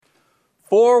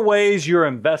4 ways you're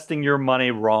investing your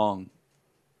money wrong.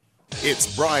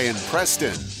 It's Brian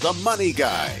Preston, the Money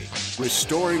Guy,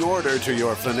 restoring order to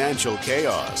your financial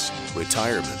chaos,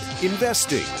 retirement,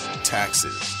 investing,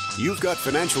 taxes. You've got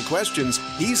financial questions,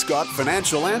 he's got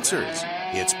financial answers.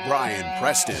 It's Brian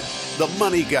Preston, the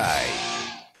Money Guy.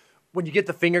 When you get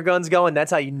the finger guns going,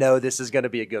 that's how you know this is going to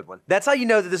be a good one. That's how you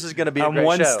know that this is going to be a great show. I'm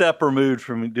one step removed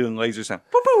from doing laser sound.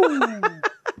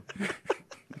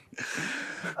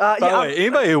 By the way,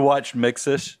 anybody who watched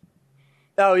Mixish?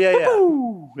 Oh, yeah.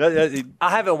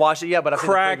 I haven't watched it yet, but I've seen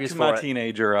the previews cracked for my it.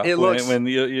 teenager up. It looks... when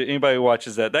anybody who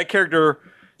watches that character,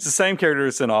 it's the same character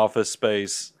that's in Office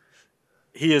Space.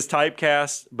 He is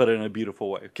typecast, but in a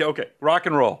beautiful way. Okay, rock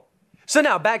and roll. So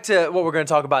now back to what we're going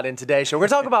to talk about in today's show. We're going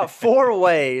to talk about 4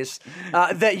 ways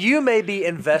that you may be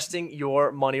investing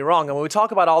your money wrong. And when we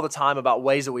talk about all the time about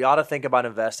ways that we ought to think about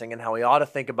investing and how we ought to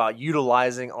think about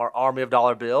utilizing our army of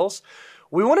dollar bills,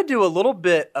 we want to do a little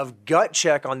bit of gut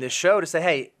check on this show to say,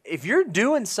 hey, if you're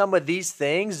doing some of these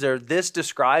things or this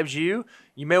describes you,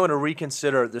 you may want to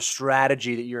reconsider the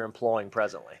strategy that you're employing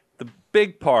presently. The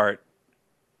big part,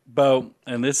 Bo,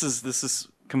 and this is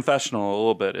confessional a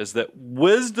little bit, is that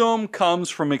wisdom comes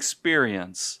from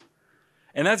experience.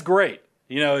 And that's great.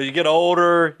 You know, you get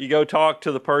older, you go talk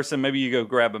to the person, maybe you go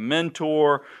grab a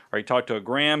mentor, or you talk to a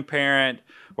grandparent,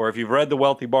 or if you've read The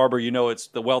Wealthy Barber, you know it's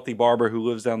the wealthy barber who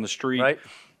lives down the street. Right.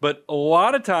 But a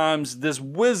lot of times, this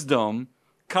wisdom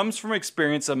comes from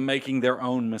experience of making their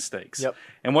own mistakes. Yep.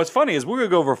 And what's funny is we're going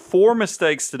to go over 4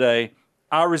 mistakes today.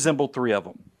 I resemble 3 of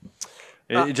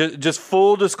them. Just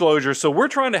full disclosure. So we're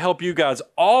trying to help you guys,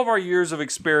 all of our years of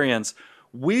experience.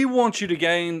 We want you to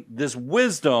gain this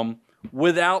wisdom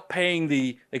without paying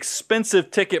the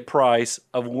expensive ticket price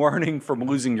of learning from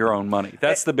losing your own money.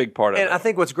 That's the big part of it. And I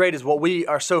think what's great is what we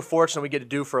are so fortunate we get to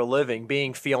do for a living,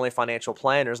 being fee-only financial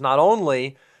planners. Not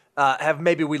only have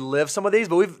maybe we lived some of these,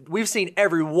 but we've seen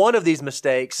every one of these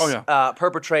mistakes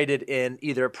perpetrated in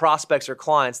either prospects or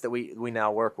clients that we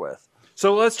now work with.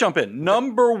 So let's jump in.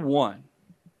 Number 1.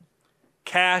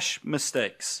 Cash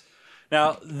mistakes.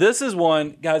 Now, this is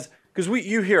one, guys, because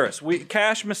you hear us.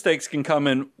 Cash mistakes can come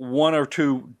in 1 or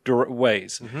 2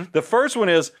 ways. Mm-hmm. The first one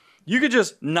is you could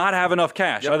just not have enough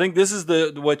cash. Yep. I think this is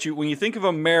when you think of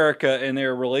America and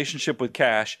their relationship with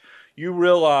cash, you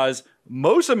realize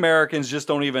most Americans just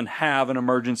don't even have an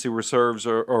emergency reserves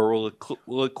or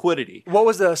liquidity. What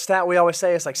was the stat we always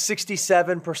say? It's like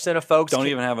 67% of folks don't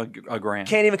even have a grand.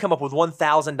 Can't even come up with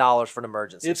 $1,000 for an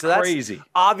emergency. It's crazy. That's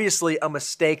obviously a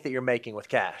mistake that you're making with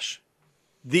cash.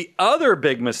 The other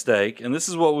big mistake, and this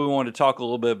is what we want to talk a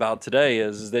little bit about today,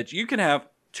 is that you can have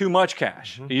too much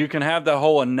cash. Mm-hmm. You can have the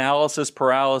whole analysis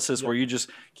paralysis where you just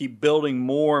keep building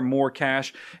more and more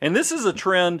cash. And this is a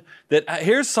trend that,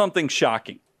 here's something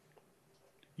shocking.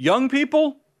 Young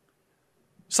people,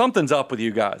 something's up with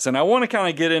you guys. And I want to kind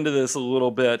of get into this a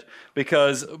little bit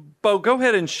because, Bo, go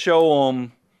ahead and show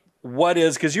them what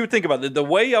is, because you would think about it. The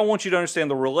way I want you to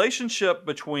understand the relationship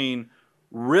between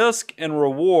risk and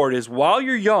reward is while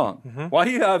you're young, while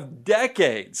you have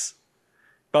decades.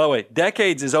 By the way,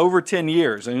 decades is over 10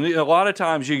 years. And a lot of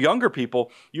times you younger people,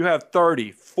 you have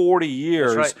 30, 40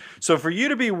 years. That's right. So for you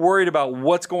to be worried about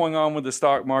what's going on with the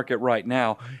stock market right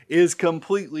now is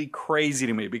completely crazy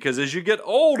to me, because as you get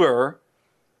older,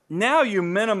 now you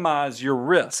minimize your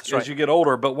risk as you get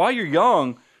older. But while you're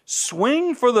young,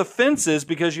 swing for the fences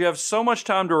because you have so much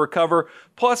time to recover.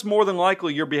 Plus, more than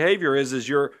likely, your behavior is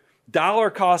you're dollar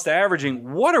cost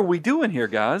averaging. What are we doing here,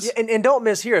 guys? Yeah, and don't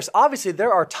mishear us. Obviously,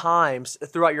 there are times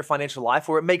throughout your financial life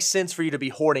where it makes sense for you to be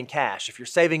hoarding cash. If you're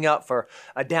saving up for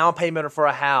a down payment or for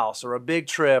a house or a big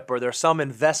trip, or there's some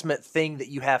investment thing that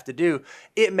you have to do,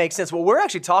 it makes sense. What we're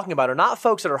actually talking about are not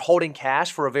folks that are holding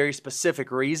cash for a very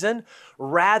specific reason.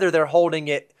 Rather, they're holding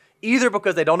it either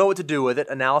because they don't know what to do with it,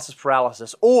 analysis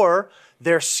paralysis, or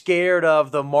they're scared of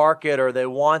the market, or they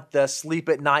want the sleep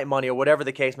at night money, or whatever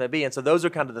the case may be. And so those are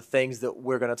kind of the things that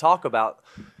we're going to talk about.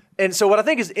 And so what I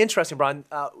think is interesting, Brian,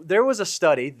 there was a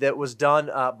study that was done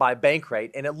by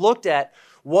Bankrate, and it looked at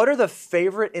what are the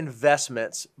favorite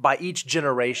investments by each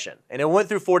generation. And it went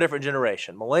through 4 different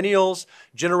generations: Millennials,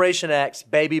 Generation X,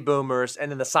 Baby Boomers,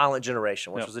 and then the Silent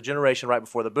Generation, which was the generation right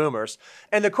before the Boomers.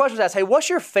 And the question was asked, hey, what's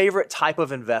your favorite type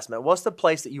of investment? What's the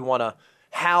place that you want to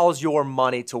house your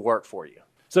money to work for you?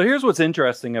 So here's what's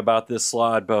interesting about this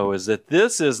slide, Bo, is that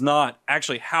this is not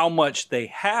actually how much they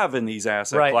have in these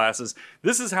asset classes.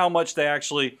 This is how much they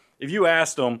actually, if you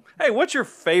asked them, hey, what's your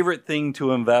favorite thing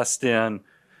to invest in?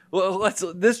 Well,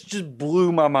 this just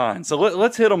blew my mind. So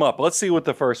let's hit them up. Let's see what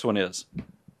the first one is.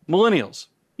 Millennials.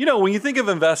 You know, when you think of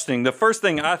investing, the first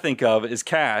thing I think of is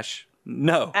cash.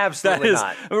 No. Absolutely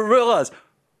not. Realize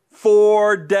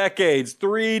 4 decades,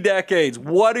 3 decades.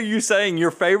 What are you saying?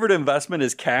 Your favorite investment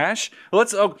is cash?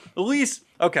 Let's at least,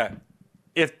 okay,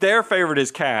 if their favorite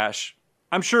is cash,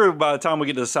 I'm sure by the time we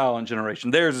get to the silent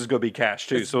generation, theirs is going to be cash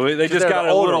too. So they just got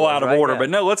a little out of order. But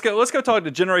no, let's go talk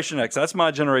to Generation X. That's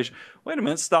my generation. Wait a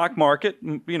minute, stock market,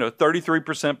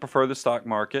 33% prefer the stock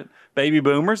market. Baby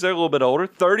boomers, they're a little bit older,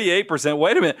 38%.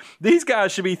 Wait a minute, these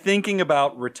guys should be thinking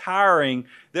about retiring.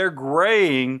 They're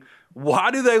graying.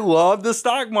 Why do they love the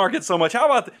stock market so much? How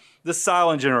about the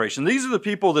silent generation? These are the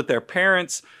people that their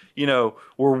parents,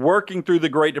 were working through the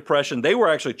Great Depression. They were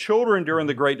actually children during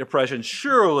the Great Depression.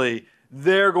 Surely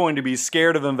they're going to be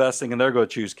scared of investing and they're going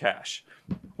to choose cash.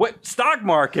 What, stock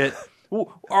market?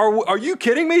 Are you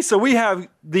kidding me? So we have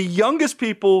the youngest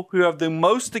people who have the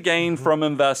most to gain from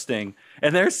investing,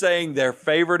 and they're saying their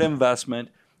favorite investment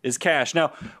is cash.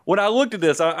 Now, when I looked at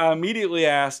this, I immediately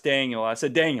asked Daniel. I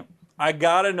said, Daniel, I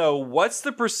got to know what's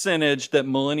the percentage that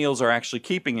millennials are actually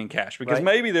keeping in cash? Because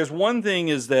maybe there's one thing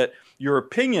is that your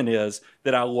opinion is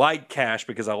that I like cash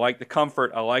because I like the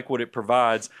comfort, I like what it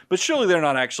provides, but surely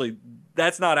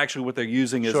that's not actually what they're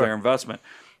using as their investment.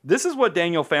 This is what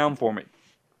Daniel found for me.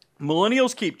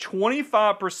 Millennials keep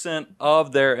 25%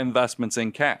 of their investments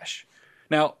in cash.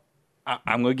 Now,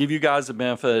 I'm going to give you guys the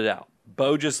benefit of the doubt.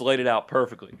 Bo just laid it out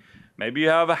perfectly. Maybe you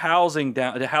have a house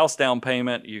down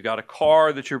payment. You got a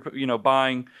car that you're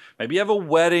buying. Maybe you have a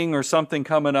wedding or something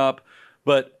coming up.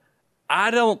 But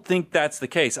I don't think that's the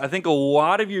case. I think a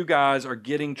lot of you guys are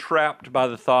getting trapped by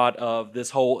the thought of this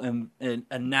whole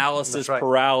analysis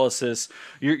paralysis.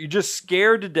 You're just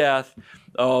scared to death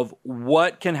of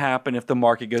what can happen if the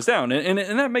market goes down. And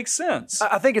that makes sense.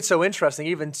 I think it's so interesting,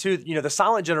 even too, the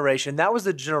silent generation, that was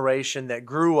the generation that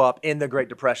grew up in the Great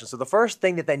Depression. So the first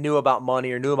thing that they knew about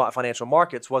money or knew about financial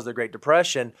markets was the Great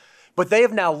Depression. But they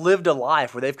have now lived a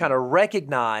life where they've kind of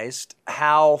recognized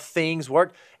how things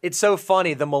work. It's so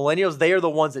funny. The millennials, they are the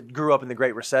ones that grew up in the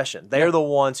Great Recession. They are the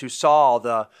ones who saw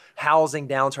the housing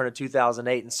downturn of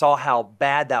 2008 and saw how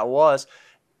bad that was.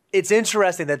 It's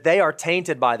interesting that they are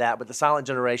tainted by that, but the silent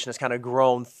generation has kind of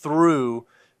grown through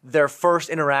their first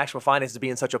interaction with finance as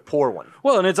being such a poor one.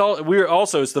 Well, and it's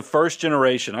the first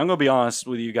generation. I'm going to be honest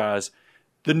with you guys.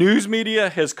 The news media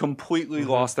has completely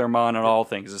lost their mind on all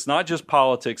things. It's not just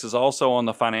politics, it's also on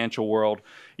the financial world.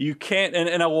 You can't,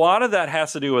 and a lot of that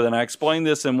has to do with, and I explained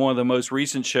this in one of the most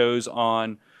recent shows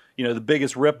on, the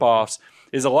biggest ripoffs,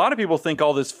 is a lot of people think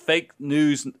all this fake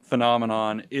news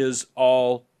phenomenon is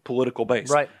all political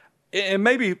based. Right. And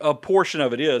maybe a portion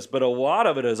of it is, but a lot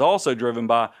of it is also driven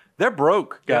by, they're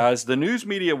broke, guys. The news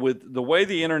media, with the way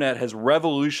the internet has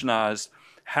revolutionized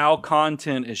how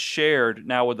content is shared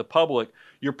now with the public,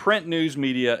 your print news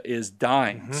media is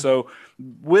dying. So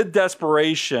with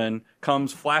desperation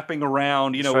comes flapping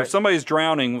around. If somebody's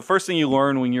drowning, the first thing you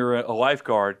learn when you're a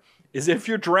lifeguard is if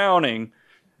you're drowning,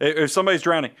 if somebody's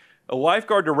drowning, a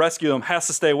lifeguard to rescue them has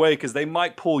to stay away because they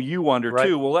might pull you under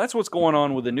too. Well, that's what's going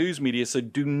on with the news media. So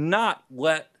do not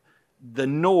let the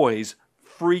noise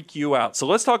freak you out. So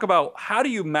let's talk about how do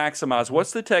you maximize?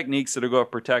 What's the techniques that are going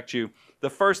to protect you?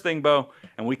 The first thing, Bo,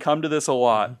 and we come to this a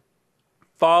lot,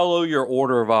 follow your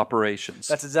order of operations.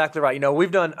 That's exactly right. We've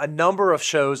done a number of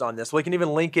shows on this. We can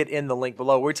even link it in the link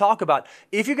below. We talk about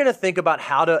if you're going to think about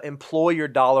how to employ your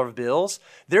dollar of bills,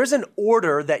 there's an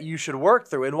order that you should work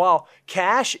through. And while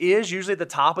cash is usually at the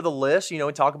top of the list, we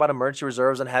talk about emergency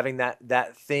reserves and having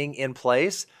that thing in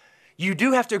place, you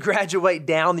do have to graduate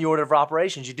down the order of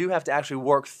operations. You do have to actually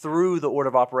work through the order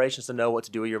of operations to know what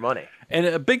to do with your money. And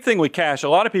a big thing with cash, a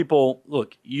lot of people,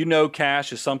 look,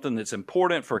 cash is something that's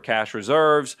important for cash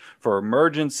reserves, for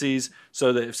emergencies,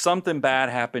 so that if something bad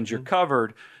happens, you're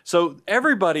covered. So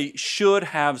everybody should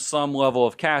have some level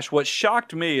of cash. What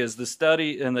shocked me is the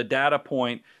study and the data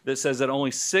point that says that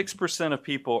only 6% of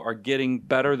people are getting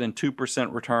better than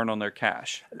 2% return on their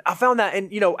cash. I found that,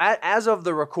 and as of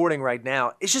the recording right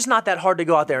now, it's just not that hard to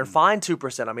go out there and find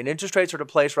 2%. I mean, interest rates are at a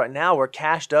place right now where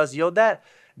cash does yield that.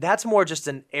 That's more just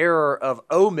an error of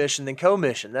omission than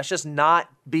commission. That's just not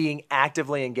being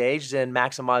actively engaged in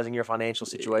maximizing your financial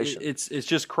situation. It's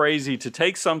just crazy to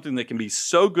take something that can be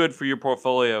so good for your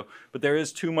portfolio, but there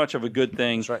is too much of a good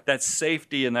thing. That's right. That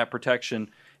safety and that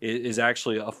protection is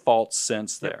actually a false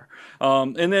sense there.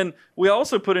 And then we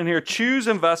also put in here, choose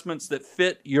investments that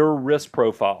fit your risk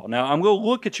profile. Now, I'm going to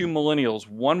look at you millennials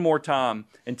one more time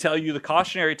and tell you the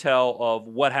cautionary tale of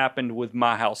what happened with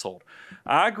my household.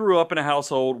 I grew up in a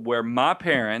household where my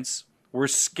parents were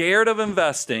scared of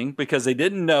investing because they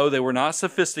didn't know, they were not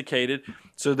sophisticated.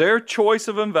 So their choice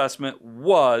of investment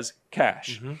was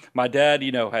cash. My dad,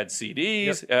 had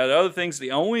CDs, had other things.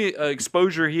 The only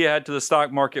exposure he had to the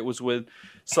stock market was with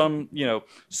some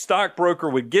stockbroker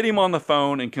would get him on the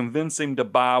phone and convince him to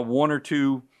buy one or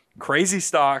two crazy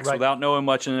stocks without knowing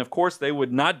much. And of course, they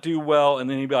would not do well. And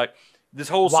then he'd be like, this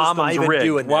whole system's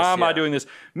rigged. Why am I doing this?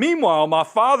 Meanwhile, my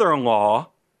father-in-law,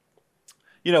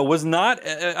 was not,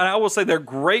 and I will say they're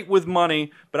great with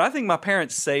money, but I think my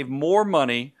parents saved more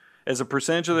money as a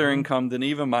percentage of their income than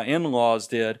even my in-laws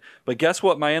did. But guess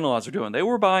what my in-laws are doing? They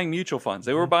were buying mutual funds.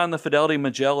 They were buying the Fidelity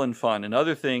Magellan Fund and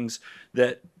other things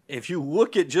that if you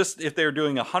look at just if they're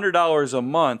doing $100 a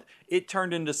month, it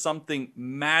turned into something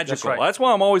magical. That's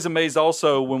why I'm always amazed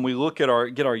also when we look at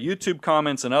get our YouTube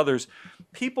comments and others.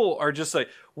 People are just like,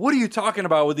 what are you talking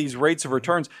about with these rates of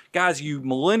returns? Guys, you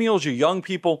millennials, you young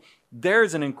people,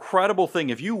 there's an incredible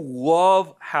thing. If you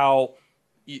love how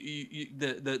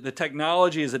the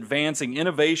technology is advancing,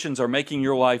 innovations are making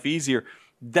your life easier,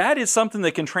 that is something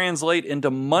that can translate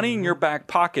into money in your back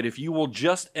pocket if you will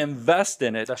just invest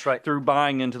in it through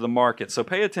buying into the market. So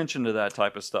pay attention to that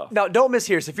type of stuff. Now, don't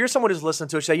mishear. So if you're someone who's listening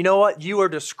to it, say, you know what? You are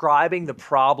describing the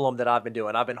problem that I've been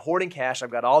doing. I've been hoarding cash.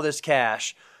 I've got all this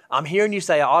cash. I'm hearing you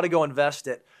say I ought to go invest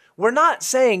it. We're not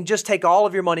saying just take all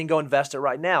of your money and go invest it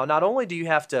right now. Not only do you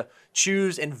have to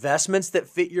choose investments that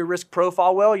fit your risk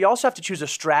profile well, you also have to choose a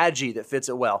strategy that fits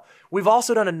it well. We've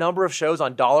also done a number of shows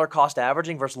on dollar cost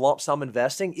averaging versus lump sum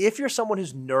investing. If you're someone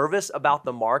who's nervous about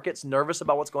the markets, nervous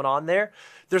about what's going on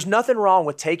there's nothing wrong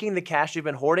with taking the cash you've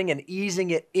been hoarding and easing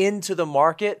it into the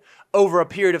market over a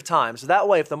period of time. So that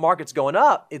way, if the market's going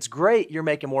up, it's great, you're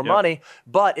making more money.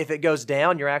 But if it goes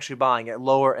down, you're actually buying at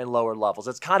lower and lower levels.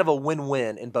 It's kind of a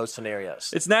win-win in both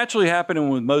scenarios. It's naturally happening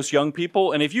with most young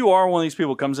people. And if you are one of these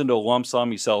people who comes into a lump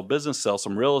sum, you sell a business, sell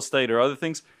some real estate or other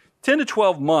things, 10 to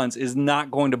 12 months is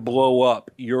not going to blow up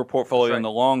your portfolio in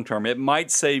the long term. It might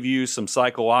save you some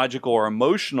psychological or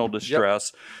emotional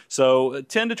distress. So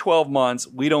 10 to 12 months,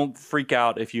 we don't freak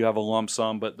out if you have a lump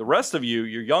sum. But the rest of you,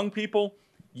 your young people,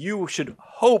 you should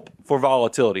hope for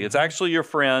volatility. It's actually your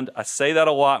friend. I say that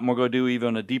a lot, and we're going to do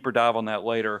even a deeper dive on that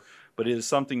later. But it is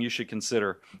something you should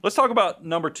consider. Let's talk about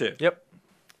number 2.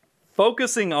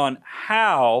 Focusing on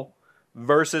how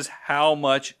versus how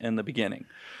much in the beginning.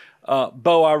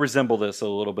 Bo, I resemble this a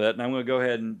little bit, and I'm going to go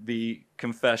ahead and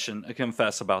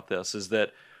confess about this, is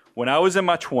that when I was in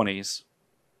my 20s,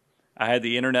 I had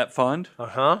the internet fund.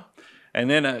 And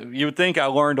then you would think I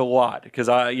learned a lot because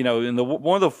one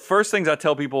of the first things I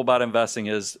tell people about investing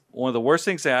is one of the worst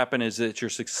things to happen is that you're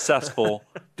successful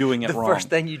doing it wrong. The first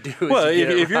thing you do is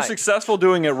if you're successful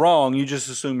doing it wrong, you just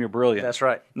assume you're brilliant. That's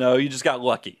right. No, you just got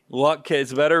lucky.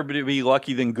 It's better to be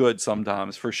lucky than good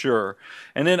sometimes, for sure.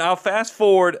 And then I'll fast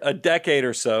forward a decade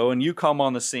or so, and you come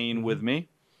on the scene with me.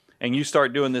 And you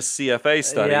start doing this CFA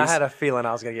studies. Yeah, I had a feeling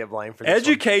I was going to get blamed for this.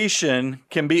 Education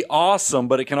can be awesome,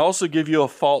 but it can also give you a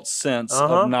false sense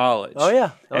of knowledge.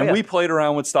 We played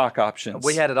around with stock options.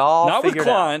 We had it all Not figured with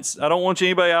clients. I don't want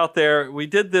anybody out there. We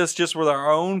did this just with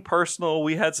our own personal.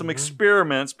 We had some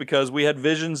experiments because we had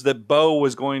visions that Bo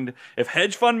was going to. If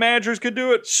hedge fund managers could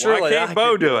do it, why can't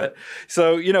Bo do it?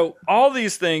 So, all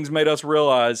these things made us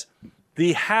realize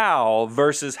the how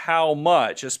versus how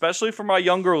much, especially for my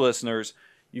younger listeners.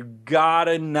 You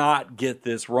gotta not get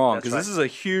this wrong because this is a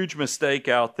huge mistake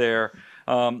out there.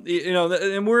 And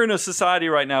we're in a society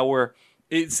right now where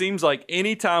it seems like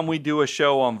anytime we do a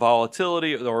show on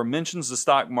volatility or mentions the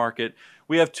stock market,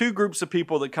 we have two groups of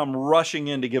people that come rushing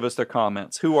in to give us their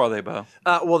comments. Who are they, Bo?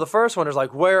 Well, the first one is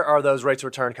like, where are those rates of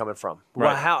return coming from?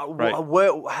 Right.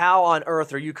 How on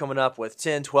earth are you coming up with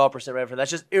 10, 12% rate of return?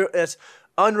 That's just it's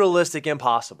unrealistic,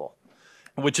 impossible.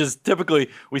 Which is typically,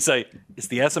 we say, it's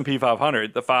the S&P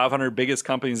 500, the 500 biggest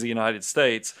companies in the United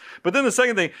States. But then the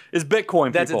second thing is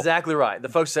Bitcoin That's people. exactly right. The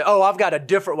folks say, I've got a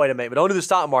different way to make it. But don't do the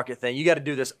stock market thing. You got to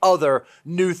do this other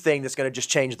new thing that's going to just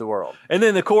change the world. And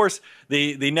then, of course,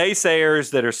 the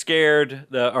naysayers that are scared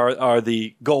are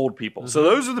the gold people. So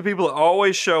those are the people that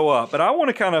always show up. But I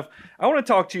want to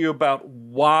talk to you about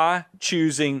why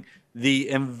choosing the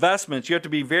investments. You have to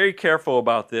be very careful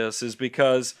about this is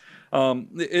because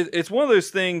it's one of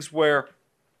those things where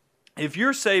if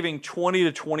you're saving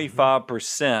 20 to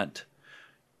 25%,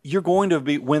 you're going to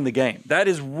win the game. That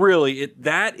is really it.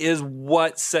 That is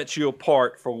what sets you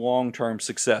apart for long-term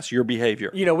success, your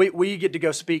behavior. We get to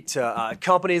go speak to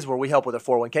companies where we help with their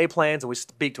 401k plans, and we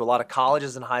speak to a lot of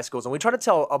colleges and high schools, and we try to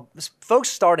tell folks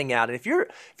starting out, and if you're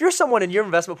someone in your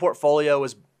investment portfolio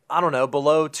is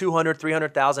below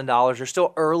 $200,000, $300,000, you're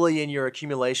still early in your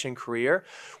accumulation career,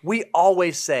 we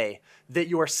always say that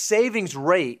your savings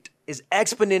rate is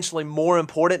exponentially more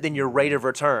important than your rate of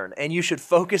return, and you should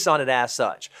focus on it as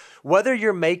such. Whether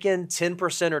you're making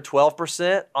 10% or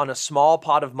 12% on a small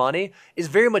pot of money is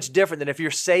very much different than if you're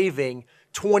saving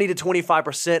 20 to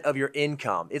 25% of your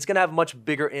income. It's going to have a much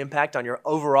bigger impact on your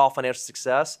overall financial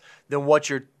success than what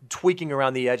you're tweaking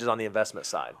around the edges on the investment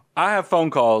side. I have phone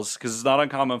calls because it's not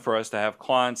uncommon for us to have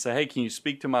clients say, hey, can you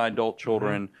speak to my adult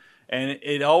children? And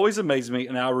it always amazes me,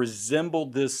 and I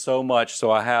resembled this so much, so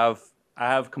I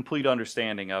have complete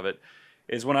understanding of it,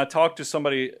 is when I talk to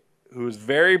somebody who is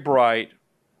very bright,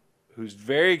 who's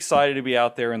very excited to be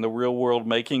out there in the real world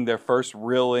making their first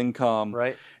real income.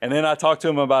 Right. And then I talk to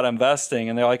them about investing,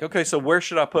 and they're like, okay, so where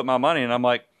should I put my money? And I'm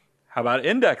like, how about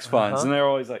index funds? And they're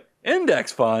always like,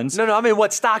 index funds? No, I mean,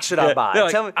 what stock should I buy?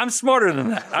 Like, I'm smarter than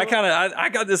that. I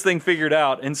got this thing figured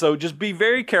out. And so just be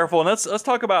very careful. And let's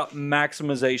talk about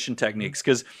maximization techniques,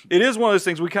 because it is one of those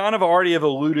things we kind of already have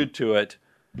alluded to it.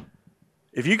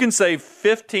 If you can save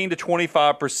 15 to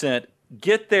 25%,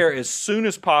 get there as soon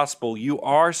as possible, you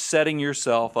are setting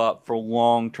yourself up for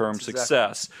long-term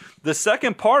success. The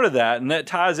second part of that, and that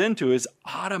ties into, is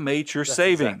automate your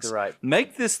savings. Exactly right.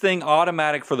 Make this thing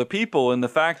automatic for the people, and the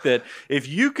fact that if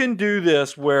you can do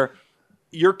this where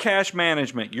your cash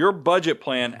management, your budget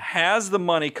plan has the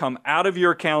money come out of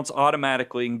your accounts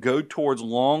automatically and go towards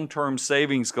long-term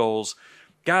savings goals,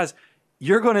 guys,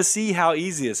 you're going to see how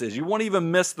easy this is. You won't even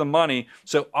miss the money.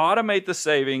 So automate the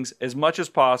savings as much as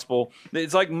possible.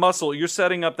 It's like muscle. You're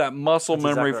setting up that muscle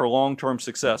memory for long-term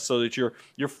success, so that your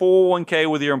 401k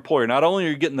with your employer, not only are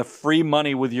you getting the free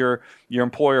money with your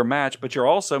employer match, but you're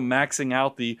also maxing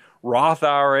out the Roth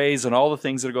IRAs and all the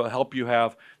things that are going to help you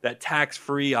have that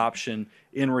tax-free option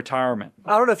in retirement.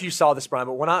 I don't know if you saw this, Brian,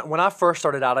 but when I first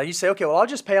started out, I used to say, okay, well, I'll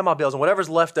just pay all my bills, and whatever's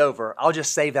left over, I'll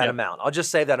just save that amount. I'll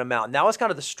just save that amount. Now it's kind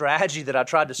of the strategy that I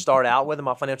tried to start out with in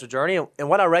my financial journey. And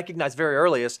what I recognized very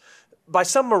early is, by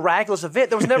some miraculous event,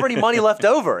 there was never any money left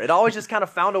over. It always just kind of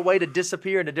found a way to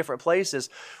disappear into different places.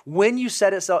 When you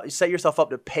set yourself up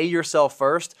to pay yourself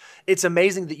first, it's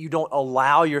amazing that you don't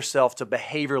allow yourself to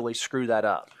behaviorally screw that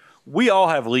up. We all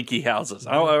have leaky houses,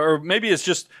 or maybe it's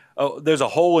just there's a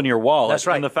hole in your wallet. That's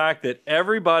right. And the fact that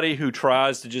everybody who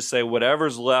tries to just say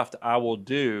whatever's left I will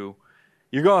do,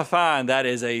 you're going to find that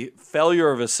is a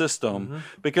failure of a system,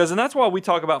 and that's why we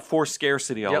talk about forced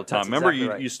scarcity all the time. Remember,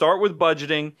 you start with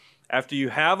budgeting. After you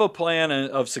have a plan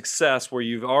of success where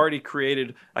you've already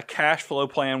created a cash flow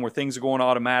plan where things are going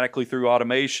automatically through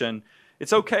automation,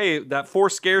 it's okay, that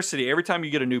forced scarcity, every time you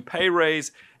get a new pay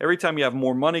raise, every time you have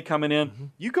more money coming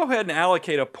in, you go ahead and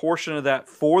allocate a portion of that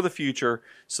for the future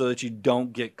so that you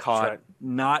don't get caught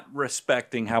not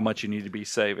respecting how much you need to be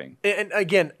saving. And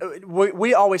again,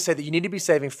 we always say that you need to be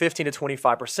saving 15 to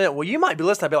 25%. Well, you might be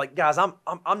listening and be like, guys,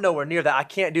 I'm nowhere near that. I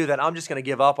can't do that. I'm just going to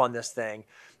give up on this thing.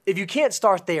 If you can't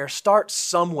start there, start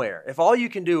somewhere. If all you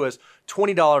can do is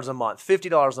 $20 a month,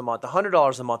 $50 a month,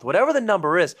 $100 a month, whatever the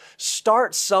number is,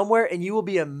 start somewhere, and you will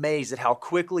be amazed at how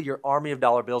quickly your army of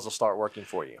dollar bills will start working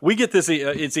for you. We get this,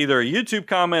 it's either a YouTube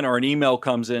comment or an email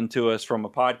comes in to us from a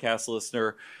podcast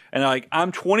listener, and like,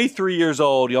 I'm 23 years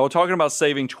old, y'all talking about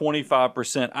saving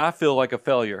 25%. I feel like a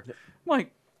failure. I'm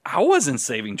like, I wasn't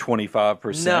saving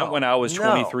 25% when I was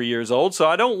 23 years old, so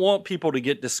I don't want people to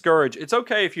get discouraged. It's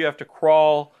okay if you have to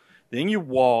crawl, then you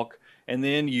walk, and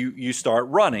then you start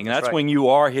running. And that's when you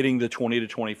are hitting the 20 to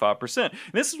 25%. And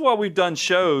this is why we've done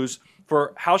shows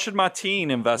for how should my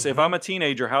teen invest? If I'm a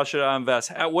teenager, how should I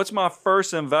invest? What's my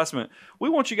first investment? We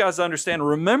want you guys to understand,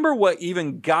 remember what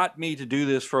even got me to do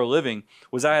this for a living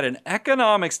was I had an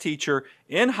economics teacher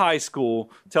in high school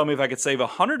tell me if I could save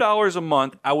 $100 a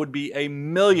month, I would be a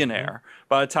millionaire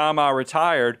by the time I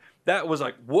retired. That was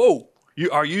like, whoa.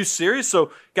 Are you serious?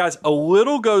 So, guys, a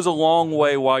little goes a long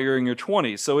way while you're in your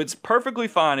 20s. So it's perfectly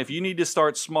fine if you need to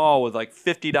start small with like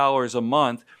 $50 a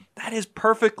month. That is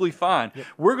perfectly fine.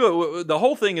 Yep. The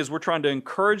whole thing is we're trying to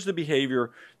encourage the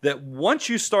behavior that once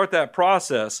you start that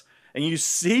process and you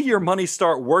see your money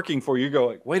start working for you, you go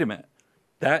like, wait a minute,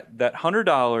 that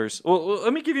 $100. Well,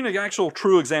 let me give you an actual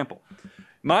true example.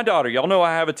 My daughter, y'all know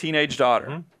I have a teenage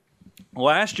daughter.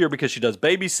 Last year, because she does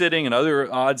babysitting and other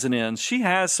odds and ends, she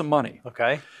has some money.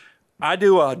 Okay. I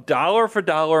do a dollar for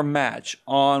dollar match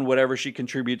on whatever she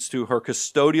contributes to her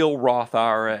custodial Roth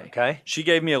IRA. Okay. She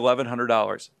gave me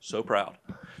 $1,100. So proud.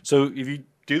 So if you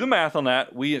do the math on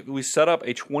that, we set up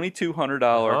a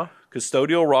 $2,200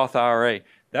 custodial Roth IRA.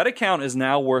 That account is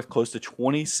now worth close to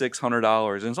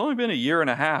 $2,600. And it's only been a year and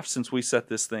a half since we set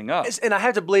this thing up. And I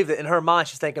have to believe that in her mind,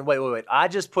 she's thinking, wait. I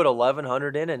just put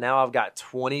 $1,100 in and now I've got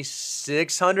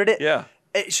 $2,600 in. Yeah.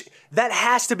 That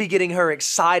has to be getting her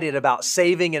excited about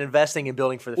saving and investing and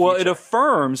building for the future. Well, it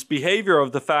affirms behavior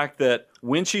of the fact that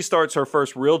when she starts her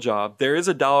first real job, there is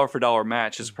a dollar for dollar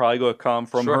match. It's probably going to come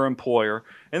from her employer.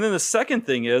 And then the second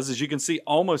thing is you can see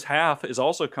almost half is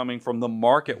also coming from the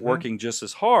market working just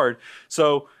as hard.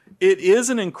 So it is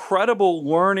an incredible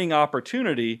learning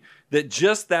opportunity that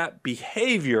just that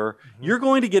behavior, you're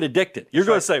going to get addicted. You're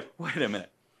going to say, wait a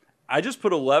minute, I just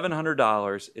put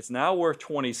 $1,100. It's now worth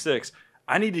 $26.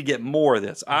 I need to get more of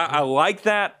this. I like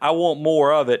that. I want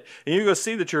more of it. And you're going to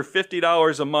see that your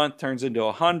 $50 a month turns into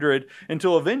 $100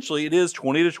 until eventually it is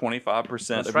 20 to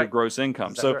 25% of your gross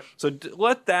income. So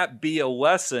let that be a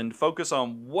lesson. Focus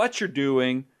on what you're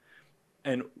doing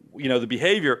and the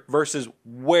behavior versus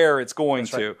where it's going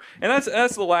to. And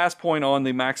that's the last point on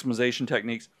the maximization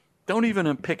techniques. Don't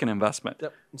even pick an investment.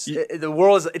 The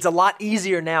world it's a lot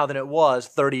easier now than it was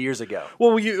 30 years ago.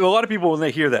 Well, a lot of people, when they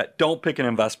hear that, don't pick an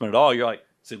investment at all. You're like,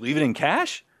 so leave it in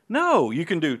cash? No, you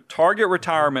can do target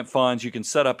retirement funds. You can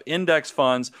set up index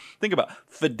funds. Think about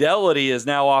Fidelity is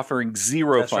now offering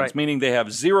zero funds, meaning they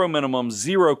have zero minimum,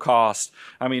 zero cost.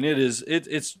 I mean, it's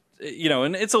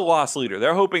and it's a loss leader.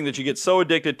 They're hoping that you get so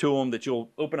addicted to them that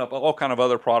you'll open up all kind of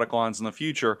other product lines in the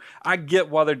future. I get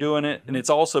why they're doing it, and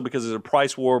it's also because there's a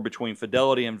price war between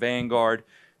Fidelity and Vanguard.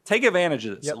 Take advantage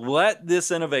of this. Yep. Let this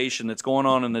innovation that's going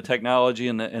on in the technology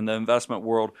and the investment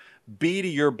world be to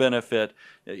your benefit.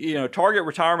 Target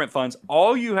retirement funds,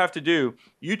 all you have to do,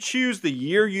 you choose the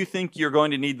year you think you're going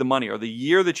to need the money or the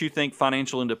year that you think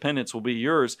financial independence will be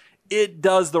yours. It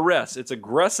does the rest. It's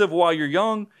aggressive while you're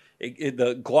young.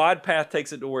 The glide path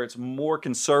takes it to where it's more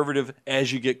conservative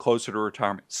as you get closer to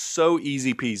retirement. So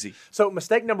easy peasy. So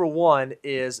mistake number one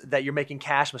is that you're making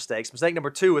cash mistakes. Mistake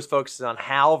number two is focusing on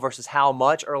how versus how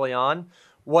much early on.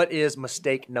 What is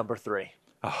mistake number three?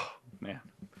 Oh, man.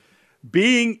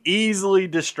 Being easily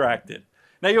distracted.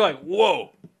 Now you're like,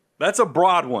 whoa, that's a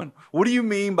broad one. What do you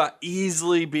mean by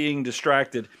easily being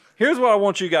distracted? Here's what I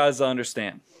want you guys to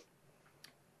understand.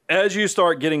 As you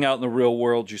start getting out in the real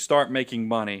world, you start making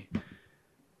money,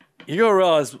 you're going to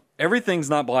realize everything's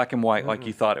not black and white like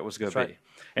you thought it was going to be.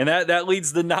 And that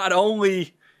leads to not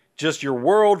only just your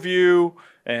worldview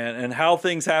and how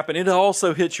things happen, it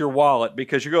also hits your wallet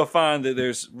because you're going to find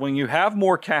that when you have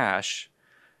more cash,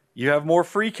 you have more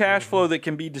free cash flow that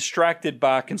can be distracted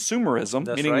by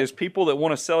consumerism, meaning there's people that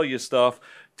want to sell you stuff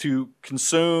to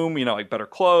consume, like better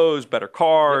clothes, better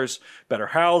cars, better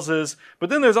houses. But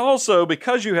then there's also,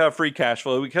 because you have free cash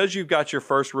flow, because you've got your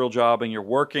first real job and you're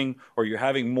working or you're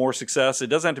having more success, it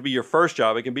doesn't have to be your first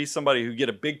job. It can be somebody who get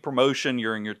a big promotion.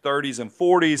 You're in your 30s and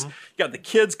 40s. You got the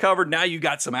kids covered. Now you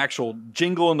got some actual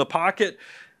jingle in the pocket.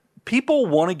 People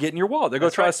want to get in your wallet. They're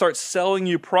going to try to start selling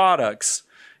you products,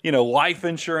 life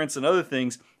insurance and other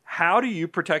things. How do you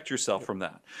protect yourself from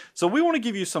that? So we want to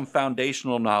give you some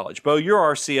foundational knowledge. Bo, you're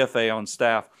our CFA on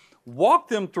staff. Walk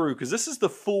them through, because this is the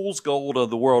fool's gold of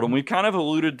the world. And we kind of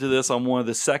alluded to this on one of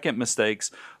the second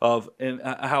mistakes of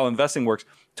how investing works.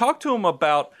 Talk to them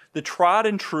about the tried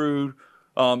and true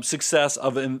success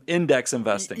of index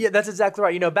investing. Yeah, that's exactly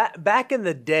right. Back in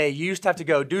the day, you used to have to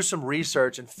go do some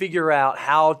research and figure out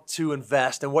how to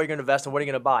invest and what you're going to invest and what you're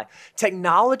going to buy.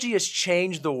 Technology has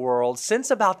changed the world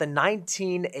since about the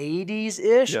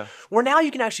 1980s-ish, where now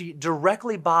you can actually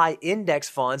directly buy index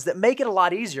funds that make it a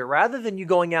lot easier. Rather than you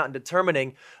going out and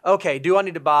determining, okay, do I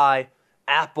need to buy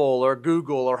Apple or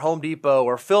Google or Home Depot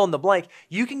or fill in the blank,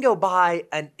 you can go buy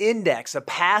an index, a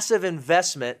passive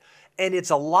investment, and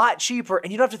it's a lot cheaper,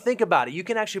 and you don't have to think about it. You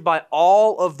can actually buy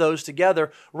all of those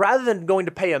together rather than going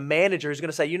to pay a manager who's going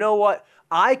to say, you know what,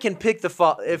 I can pick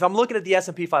if I'm looking at the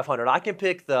S&P 500, I can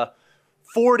pick the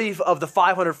 40 of the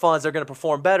 500 funds that are going to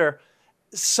perform better.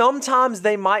 Sometimes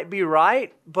they might be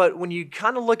right, but when you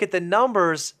kind of look at the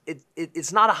numbers,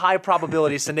 it's not a high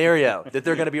probability scenario that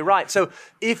they're going to be right. So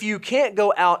if you can't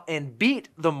go out and beat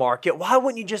the market, why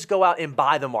wouldn't you just go out and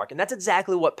buy the market? And that's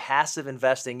exactly what passive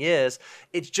investing is.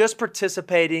 It's just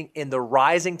participating in the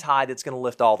rising tide that's going to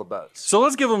lift all the boats. So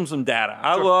let's give them some data.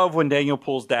 I love when Daniel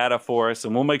pulls data for us,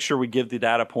 and we'll make sure we give the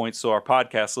data points so our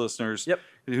podcast listeners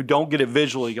who don't get it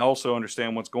visually also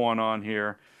understand what's going on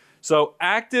here. So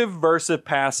active versus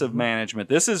passive management.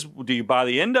 This is, do you buy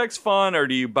the index fund or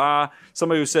do you buy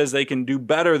somebody who says they can do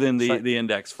better than the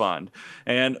index fund?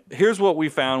 And here's what we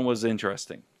found was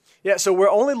interesting. Yeah, so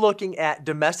we're only looking at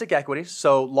domestic equities,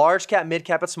 so large cap, mid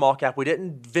cap, and small cap. We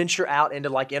didn't venture out into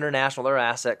like international or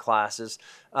asset classes.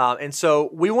 And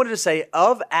so we wanted to say,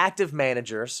 of active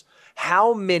managers,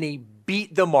 how many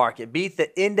beat the market, beat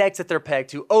the index that they're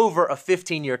pegged to over a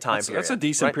 15-year time period? That's a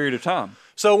decent period of time.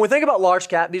 So when we think about large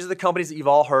cap, these are the companies that you've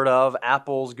all heard of,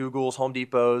 Apples, Googles, Home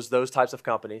Depots, those types of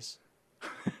companies.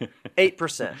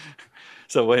 8%.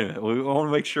 So wait a minute. We want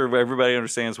to make sure everybody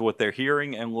understands what they're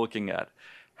hearing and looking at.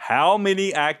 How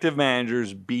many active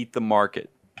managers beat the market?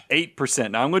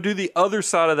 8%. Now I'm going to do the other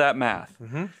side of that math.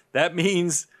 That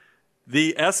means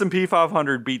the S&P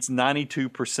 500 beats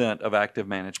 92% of active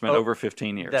management over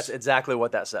 15 years. That's exactly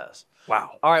what that says.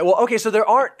 Wow. All right. Well, okay. So there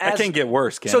aren't as That can't get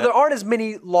worse, can so it? there aren't as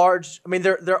many large. I mean,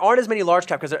 there aren't as many large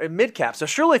cap because they're mid cap. So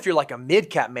surely, if you're like a mid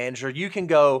cap manager, you can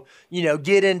go,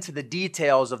 get into the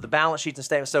details of the balance sheets and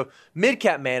statements. So mid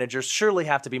cap managers surely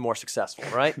have to be more successful,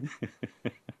 right?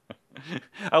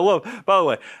 I love. By the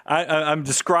way, I'm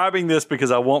describing this because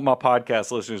I want my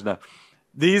podcast listeners to know.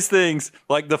 These things,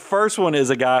 like the first one is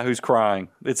a guy who's crying.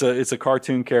 It's a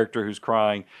cartoon character who's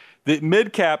crying. The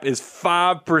mid cap is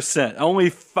 5%. Only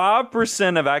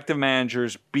 5% of active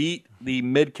managers beat the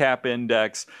mid cap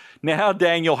index. Now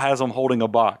Daniel has them holding a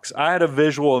box. I had a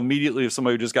visual immediately of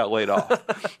somebody who just got laid off,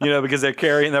 because they're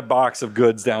carrying their box of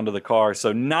goods down to the car.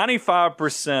 So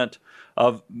 95%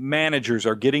 of managers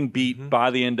are getting beat by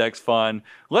the index fund.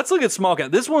 Let's look at small cap.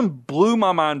 This one blew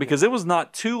my mind because it was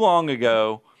not too long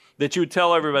ago that you would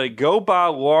tell everybody, go buy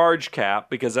large cap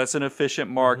because that's an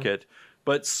efficient market.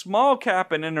 But small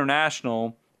cap and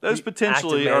international, those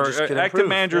potentially active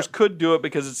managers could do it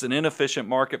because it's an inefficient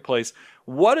marketplace.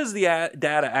 What does the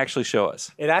data actually show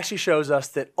us? It actually shows us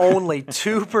that only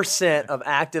 2% of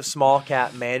active small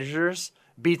cap managers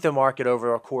beat the market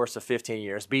over a course of 15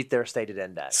 years, beat their stated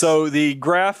index. So the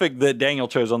graphic that Daniel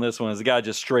chose on this one is the guy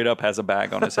just straight up has a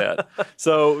bag on his head.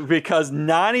 So because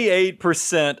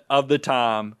 98% of the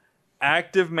time,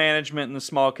 active management in the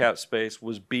small cap space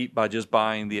was beat by just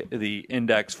buying the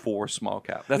index for small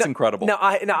cap. That's incredible. Now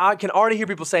I can already hear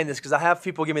people saying this because I have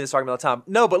people give me this argument all the time.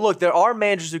 No, but look, there are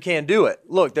managers who can do it.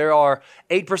 Look, there are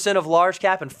 8% of large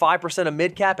cap and 5% of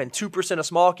mid cap and 2% of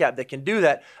small cap that can do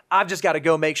that. I've just got to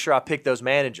go make sure I pick those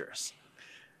managers.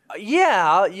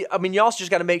 Yeah, I mean, you also just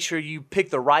got to make sure you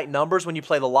pick the right numbers when you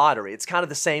play the lottery. It's kind of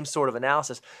the same sort of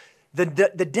analysis. The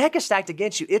deck is stacked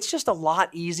against you. It's just a lot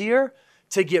easier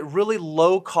to get really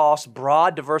low-cost,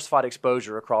 broad, diversified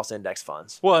exposure across index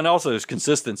funds. Well, and also there's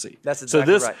consistency. That's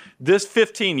exactly right. This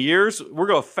 15 years, we're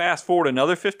going to fast forward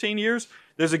another 15 years.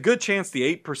 There's a good chance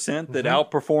the 8% that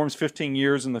outperforms 15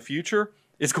 years in the future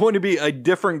is going to be a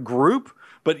different group,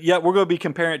 but yet we're going to be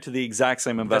comparing it to the exact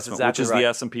same investment, which is the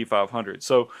S&P 500.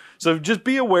 So just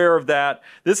be aware of that.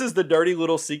 This is the dirty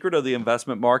little secret of the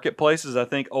investment marketplace is I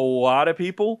think a lot of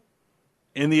people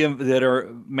that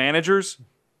are managers,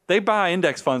 they buy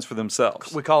index funds for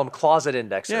themselves. We call them closet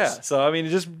indexes. Yeah. So, I mean,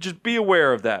 just be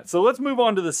aware of that. So let's move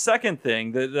on to the second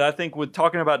thing that I think with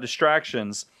talking about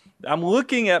distractions, I'm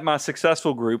looking at my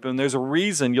successful group, and there's a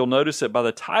reason you'll notice it by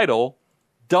the title,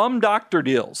 Dumb Doctor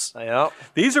Deals. Yep.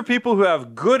 These are people who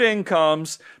have good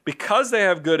incomes. Because they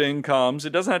have good incomes,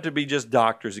 it doesn't have to be just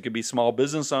doctors. It could be small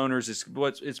business owners.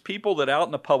 It's people that out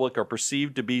in the public are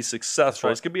perceived to be successful.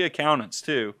 This could be accountants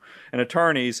too and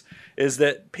attorneys, is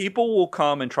that people will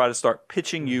come and try to start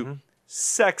pitching you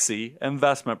sexy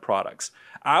investment products.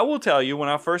 I will tell you, when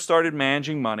I first started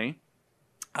managing money,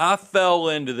 I fell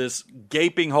into this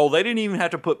gaping hole. They didn't even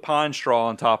have to put pine straw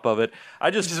on top of it.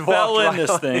 I just fell in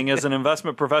this thing as an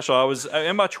investment professional. I was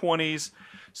in my 20s,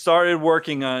 started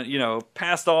working on,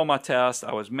 passed all my tests.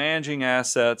 I was managing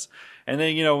assets. And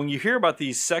then, when you hear about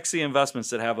these sexy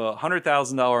investments that have a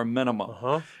 $100,000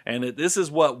 minimum, and this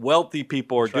is what wealthy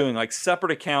people are doing, like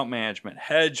separate account management,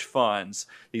 hedge funds,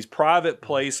 these private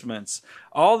placements,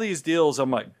 all these deals,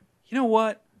 I'm like, you know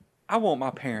what? I want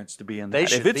my parents to be in that. They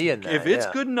should be in that. If it's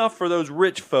good enough for those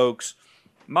rich folks,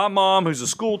 my mom, who's a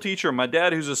school teacher, my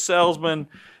dad, who's a salesman,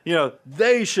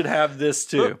 they should have this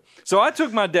too. So I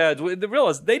took my dad's.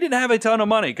 Realized they didn't have a ton of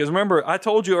money because remember, I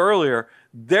told you earlier,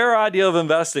 their idea of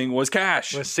investing was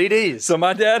cash. With CDs. So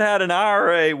my dad had an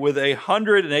IRA with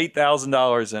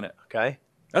 $108,000 in it. Okay.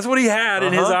 That's what he had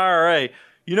in his IRA.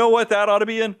 You know what that ought to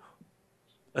be in?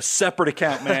 A separate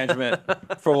account management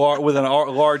with a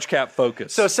large cap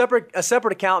focus. So a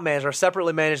separate account manager, a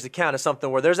separately managed account is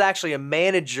something where there's actually a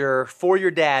manager for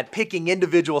your dad picking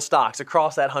individual stocks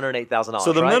across that $108,000.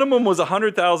 So the minimum was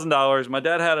 $100,000. My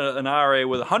dad had an IRA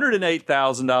with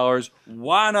 $108,000.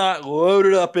 Why not load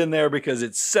it up in there because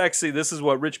it's sexy? This is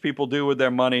what rich people do with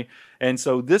their money. And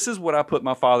so this is what I put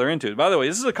my father into. By the way,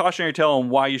 this is a cautionary tale on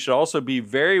why you should also be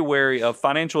very wary of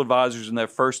financial advisors in their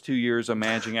first 2 years of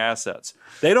managing assets.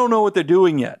 They don't know what they're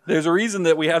doing yet. There's a reason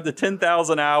that we have the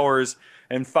 10,000 hours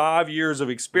and 5 years of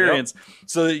experience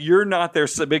so that you're not their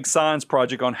big science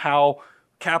project on how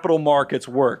capital markets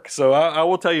work. So I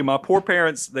will tell you, my poor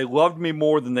parents, they loved me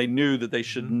more than they knew that they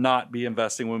should not be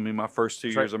investing with me my first 2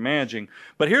 years of managing.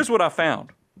 But here's what I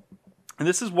found. and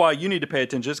this is why you need to pay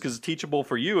attention, just because it's teachable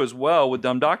for you as well with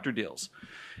Dumb Doctor Deals,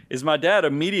 is my dad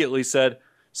immediately said,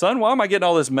 son, why am I getting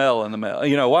all this mail in the mail?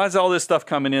 Why is all this stuff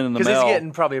coming in the mail? Because he's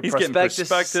getting probably a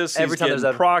prospectus every time there's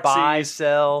a buy,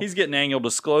 sell. He's getting annual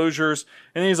disclosures.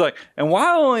 And he's like, and why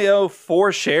I only owe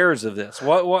 4 shares of this?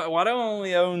 Why do I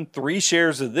only own 3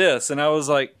 shares of this? And I was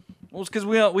like, well, it's because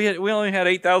we only had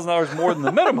 $8,000 more than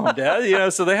the minimum,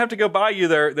 Dad. So they have to go buy you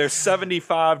their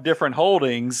 75 different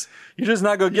holdings. You're just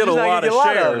not going to get a lot of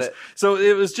shares. So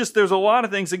it was just, there's a lot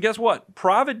of things. And guess what?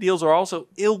 Private deals are also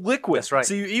illiquid. That's right.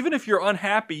 So even if you're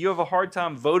unhappy, you have a hard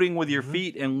time voting with your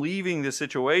feet and leaving the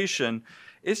situation.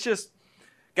 It's just,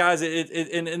 guys,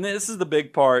 and this is the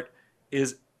big part,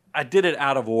 is I did it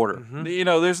out of order.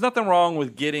 There's nothing wrong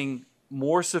with getting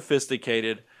more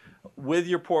sophisticated with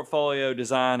your portfolio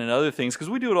design and other things, because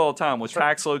we do it all the time with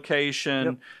tax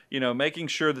location, making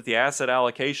sure that the asset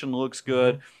allocation looks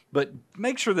good. But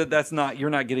make sure that you're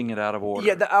not getting it out of order.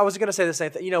 Yeah, I was going to say the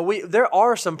same thing. There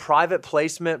are some private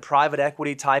placement, private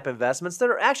equity type investments that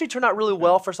actually turn out really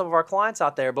well for some of our clients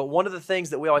out there. But one of the things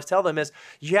that we always tell them is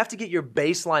you have to get your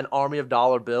baseline army of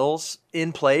dollar bills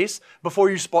in place before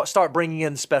you start bringing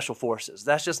in special forces.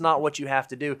 That's just not what you have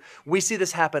to do. We see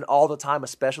this happen all the time,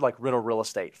 especially like rental real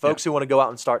estate. Folks who want to go out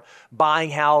and start buying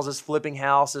houses, flipping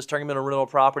houses, turning them into rental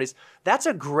properties. That's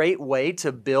a great way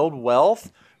to build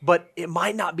wealth. But it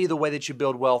might not be the way that you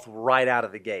build wealth right out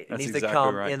of the gate. It needs to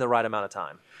come in the right amount of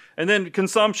time. And then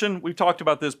consumption, we've talked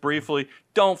about this briefly.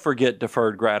 Don't forget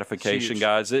deferred gratification,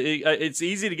 guys. It's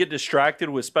easy to get distracted,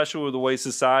 especially with the way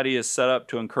society is set up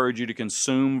to encourage you to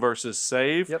consume versus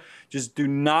save. Just do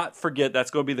not forget that's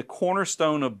going to be the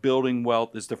cornerstone of building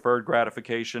wealth is deferred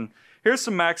gratification. Here's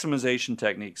some maximization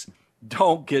techniques.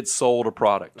 Don't get sold a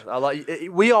product.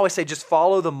 We always say just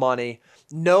follow the money.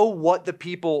 Know what the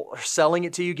people selling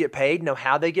it to you get paid, know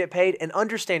how they get paid, and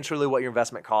understand truly what your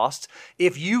investment costs.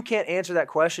 If you can't answer that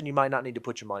question, you might not need to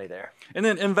put your money there. And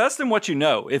then invest in what you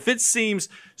know. If it seems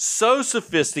so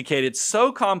sophisticated,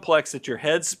 so complex that your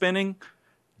head's spinning,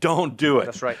 don't do it.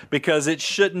 That's right. Because it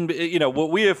shouldn't be,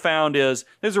 what we have found is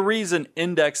there's a reason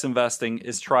index investing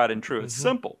is tried and true. It's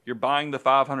simple. You're buying the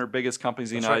 500 biggest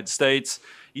companies in the United States.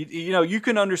 You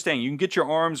can understand. You can get your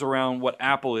arms around what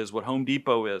Apple is, what Home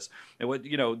Depot is, and what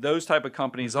those type of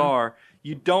companies are.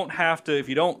 You don't have to. If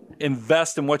you don't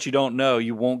invest in what you don't know,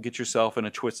 you won't get yourself in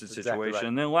a twisted situation. Right.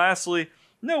 And then lastly,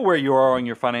 know where you are on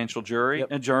your financial journey.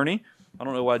 I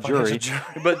don't know why jury,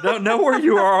 but know where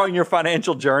you are on your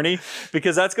financial journey,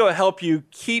 because that's going to help you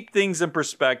keep things in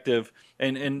perspective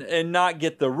and not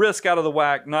get the risk out of the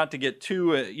whack, not to get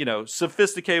too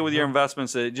sophisticated with your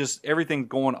investments. Just everything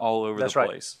going all over the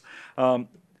place.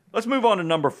 Let's move on to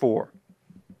number 4.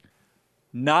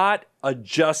 Not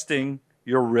adjusting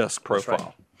your risk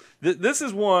profile. This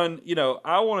is one,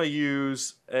 I want to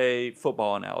use a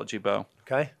football analogy, Bo.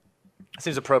 Okay.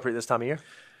 Seems appropriate this time of year.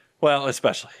 Well,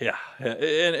 especially, yeah.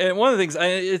 And one of the things,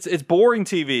 it's boring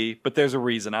TV, but there's a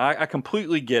reason. I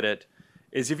completely get it,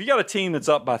 is if you got a team that's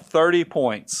up by 30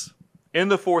 points in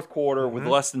the fourth quarter with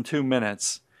less than 2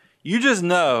 minutes, you just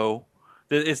know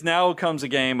that it's now comes a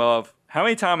game of how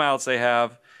many timeouts they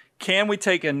have. Can we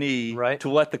take a knee to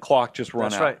let the clock just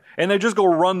run out? And they're just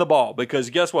going to run the ball,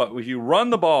 because guess what? If you run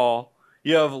the ball,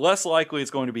 you have less likely it's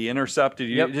going to be intercepted.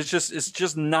 It's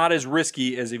just not as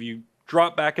risky as if you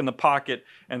drop back in the pocket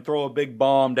and throw a big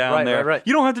bomb down there.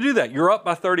 You don't have to do that. You're up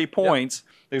by 30 points.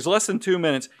 There's less than 2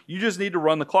 minutes. You just need to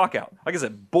run the clock out. Like I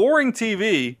said, boring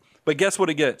TV, but guess what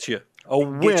it gets you? A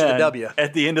win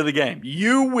at the end of the game.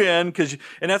 You win,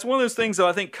 and that's one of those things that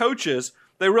I think coaches,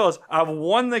 they realize, I've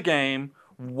won the game.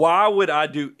 Why would I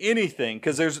do anything?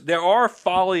 Because there are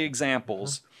folly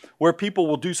examples where people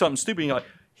will do something stupid and you're like,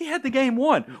 he had the game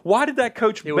won. Why did that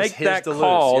coach make that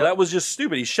call? That was just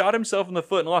stupid. He shot himself in the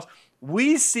foot and lost.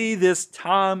 We see this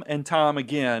time and time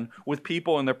again with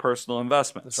people and their personal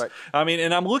investments. That's right. I mean,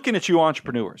 and I'm looking at you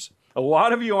entrepreneurs. A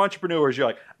lot of you entrepreneurs, you're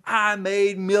like, I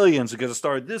made millions because I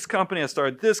started this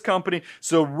company,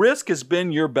 So risk has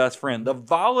been your best friend. The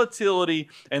volatility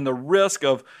and the risk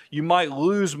of you might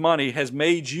lose money has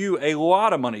made you a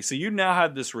lot of money. So you now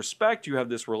have this respect, you have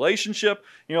this relationship.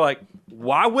 And you're like,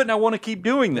 why wouldn't I want to keep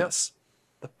doing this?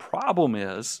 The problem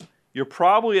is you're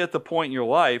probably at the point in your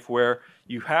life where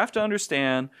you have to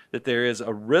understand that there is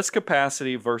a risk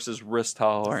capacity versus risk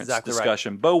tolerance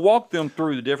discussion. Bo, walk them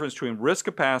through the difference between risk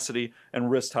capacity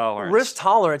and risk tolerance. Risk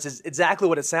tolerance is exactly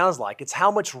what it sounds like. It's how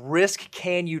much risk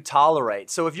can you tolerate.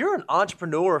 So if you're an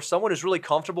entrepreneur or someone who's really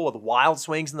comfortable with wild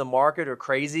swings in the market or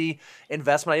crazy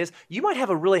investment ideas, you might have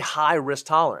a really high risk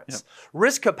tolerance. Yep.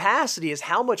 Risk capacity is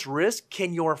how much risk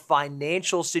can your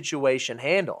financial situation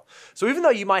handle. So even though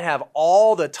you might have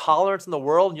all the tolerance in the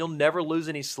world and you'll never lose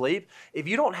any sleep, if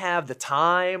you don't have the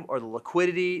time or the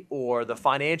liquidity or the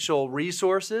financial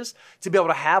resources to be able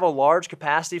to have a large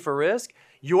capacity for risk,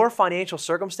 your financial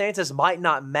circumstances might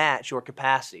not match your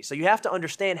capacity. So you have to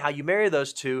understand how you marry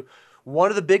those two.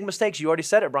 One of the big mistakes, you already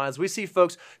said it, Brian, is we see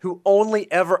folks who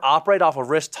only ever operate off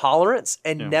of risk tolerance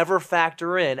and never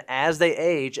factor in as they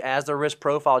age, as their risk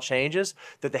profile changes,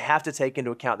 that they have to take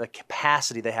into account the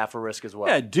capacity they have for risk as well.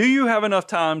 Yeah, do you have enough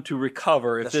time to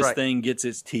recover if this thing gets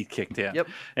its teeth kicked in? Yep.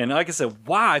 And like I said,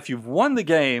 why, if you've won the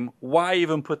game, why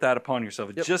even put that upon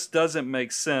yourself? It just doesn't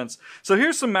make sense. So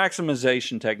here's some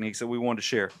maximization techniques that we want to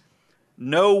share.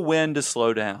 Know when to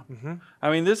slow down. I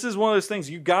mean, this is one of those things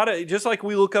you got to, just like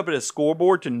we look up at a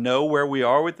scoreboard to know where we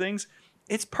are with things,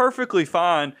 it's perfectly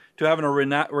fine to having a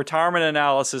retirement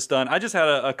analysis done. I just had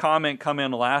a comment come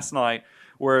in last night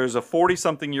where there's a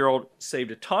 40-something-year-old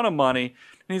saved a ton of money,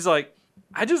 and he's like,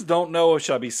 I just don't know if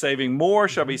should I be saving more,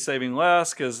 should I be saving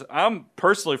less, because I'm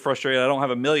personally frustrated. I don't have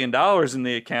 $1 million in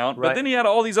the account. But then he had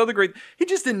all these other he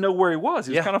just didn't know where he was.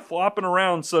 He was kind of flopping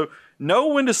around. So know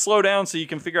when to slow down so you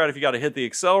can figure out if you got to hit the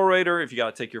accelerator, if you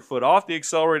got to take your foot off the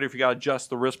accelerator, if you got to adjust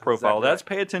the risk profile. That's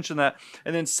pay attention to that.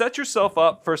 And then set yourself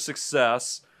up for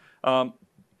success.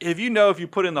 If you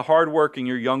put in the hard work in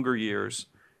your younger years,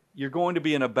 you're going to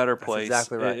be in a better place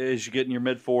as you get in your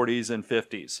mid-40s and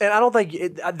 50s. And I don't think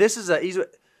this is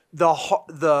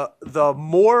the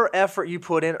more effort you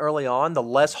put in early on, the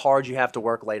less hard you have to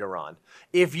work later on.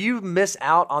 If you miss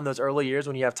out on those early years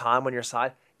when you have time on your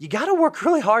side, you got to work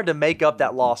really hard to make up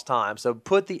that lost time. So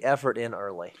put the effort in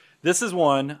early. This is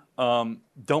one,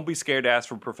 don't be scared to ask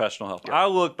for professional help. I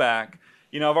look back,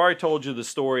 I've already told you the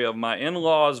story of my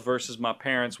in-laws versus my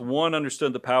parents. One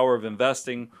understood the power of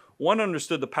investing. One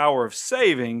understood the power of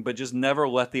saving, but just never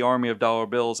let the army of dollar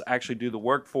bills actually do the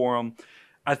work for them.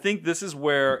 I think this is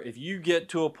where if you get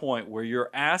to a point where your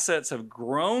assets have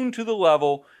grown to the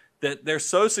level that they're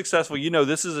so successful,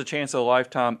 this is a chance of a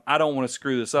lifetime. I don't want to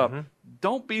screw this up.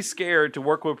 Don't be scared to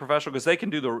work with a professional because they can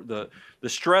do the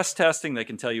stress testing. They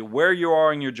can tell you where you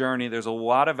are in your journey. There's a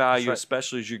lot of value,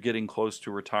 especially as you're getting close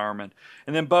to retirement.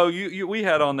 And then, Bo, we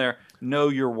had on there, know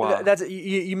your why.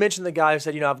 You mentioned the guy who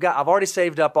said, I've already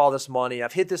saved up all this money.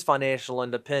 I've hit this financial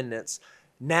independence.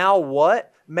 Now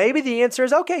what? Maybe the answer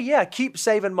is, keep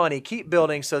saving money, keep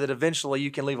building so that eventually you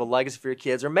can leave a legacy for your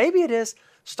kids. Or maybe it is,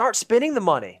 start spending the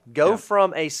money. Go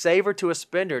from a saver to a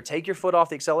spender. Take your foot off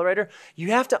the accelerator.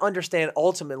 You have to understand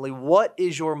ultimately what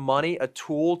is your money a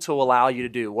tool to allow you to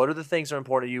do? What are the things that are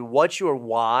important to you? What's your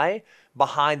why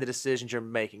behind the decisions you're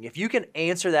making? If you can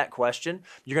answer that question,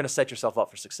 you're going to set yourself up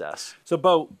for success. So,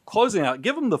 Bo, closing out,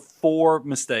 give them the 4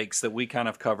 mistakes that we kind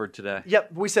of covered today.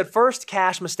 Yep. We said first,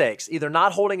 cash mistakes, either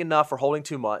not holding enough or holding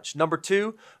too much. Number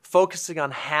 2, focusing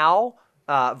on how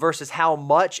versus how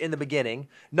much in the beginning.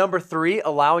 Number 3,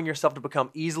 allowing yourself to become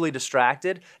easily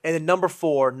distracted. And then number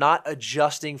 4, not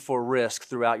adjusting for risk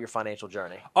throughout your financial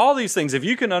journey. All these things, if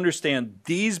you can understand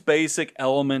these basic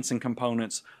elements and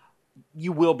components,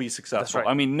 you will be successful. That's right.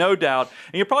 I mean, no doubt.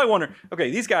 And you're probably wondering, okay,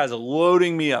 these guys are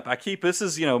loading me up. This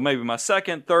is, maybe my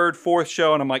 2nd, 3rd, 4th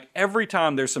show. And I'm like, every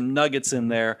time there's some nuggets in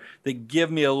there that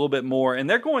give me a little bit more. And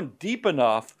they're going deep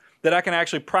enough that I can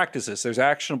actually practice this. There's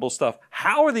actionable stuff.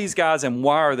 How are these guys and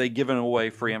why are they giving away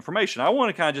free information? I want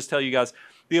to kind of just tell you guys,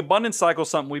 the abundance cycle is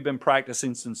something we've been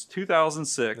practicing since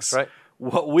 2006. That's right.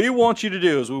 What we want you to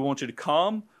do is we want you to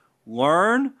come,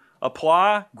 learn,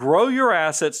 apply, grow your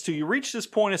assets till you reach this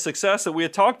point of success that we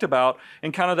had talked about.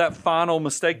 And kind of that final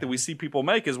mistake that we see people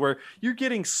make is where you're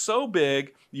getting so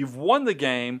big, you've won the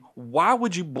game. Why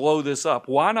would you blow this up?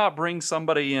 Why not bring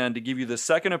somebody in to give you the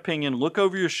second opinion, look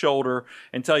over your shoulder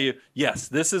and tell you, yes,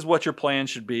 this is what your plan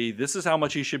should be. This is how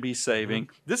much you should be saving.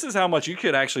 This is how much you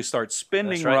could actually start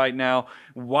spending right now.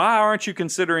 Why aren't you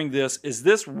considering this? Is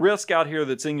this risk out here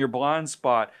that's in your blind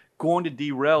spot going to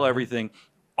derail everything?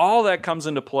 All that comes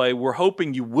into play. We're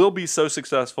hoping you will be so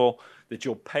successful that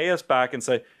you'll pay us back and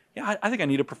say, I think I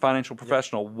need a financial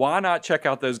professional. Why not check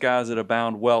out those guys at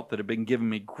Abound Wealth that have been giving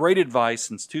me great advice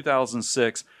since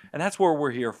 2006? And that's where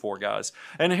we're here for, guys.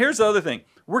 And here's the other thing.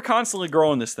 we're constantly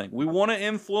growing this thing. We want to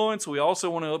influence. We also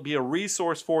want to be a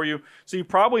resource for you. So you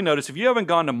probably noticed if you haven't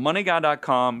gone to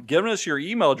moneyguy.com, given us your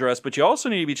email address, but you also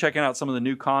need to be checking out some of the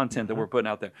new content that we're putting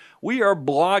out there. We are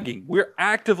blogging. We're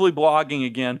actively blogging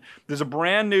again. There's a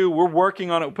brand new, we're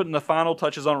working on it. We're putting the final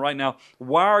touches on it right now.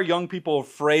 Why are young people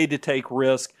afraid to take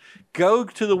risk? Go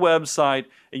to the website,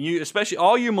 and you, especially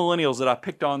all you millennials that I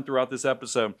picked on throughout this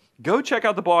episode, go check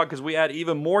out the blog because we add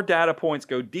even more data points,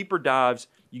 go deeper dives.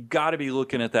 You got to be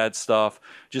looking at that stuff.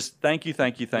 Just thank you.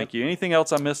 Anything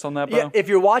else I missed on that, Bo? Yeah, if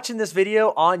you're watching this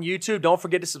video on YouTube, don't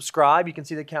forget to subscribe. You can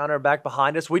see the counter back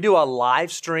behind us. We do a live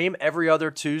stream every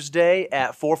other Tuesday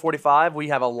at 4:45. We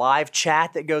have a live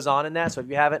chat that goes on in that. So if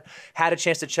you haven't had a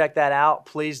chance to check that out,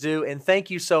 please do. And thank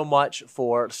you so much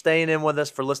for staying in with us,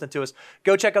 for listening to us.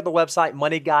 Go check out the website,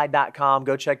 moneyguy.com.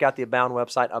 Go check out the Abound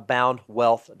website,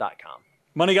 aboundwealth.com.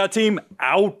 Money Guy team,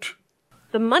 out.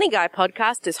 The Money Guy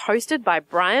podcast is hosted by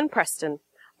Brian Preston.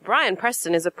 Brian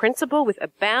Preston is a principal with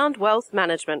Abound Wealth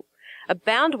Management.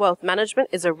 Abound Wealth Management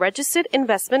is a registered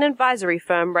investment advisory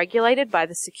firm regulated by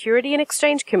the Security and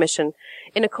Exchange Commission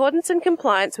in accordance and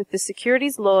compliance with the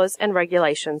securities laws and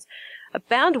regulations.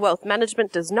 Abound Wealth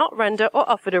Management does not render or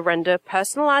offer to render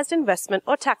personalized investment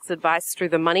or tax advice through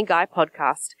the Money Guy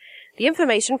podcast. The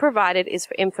information provided is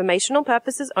for informational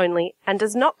purposes only and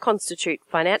does not constitute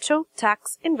financial,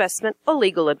 tax, investment, or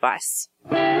legal advice.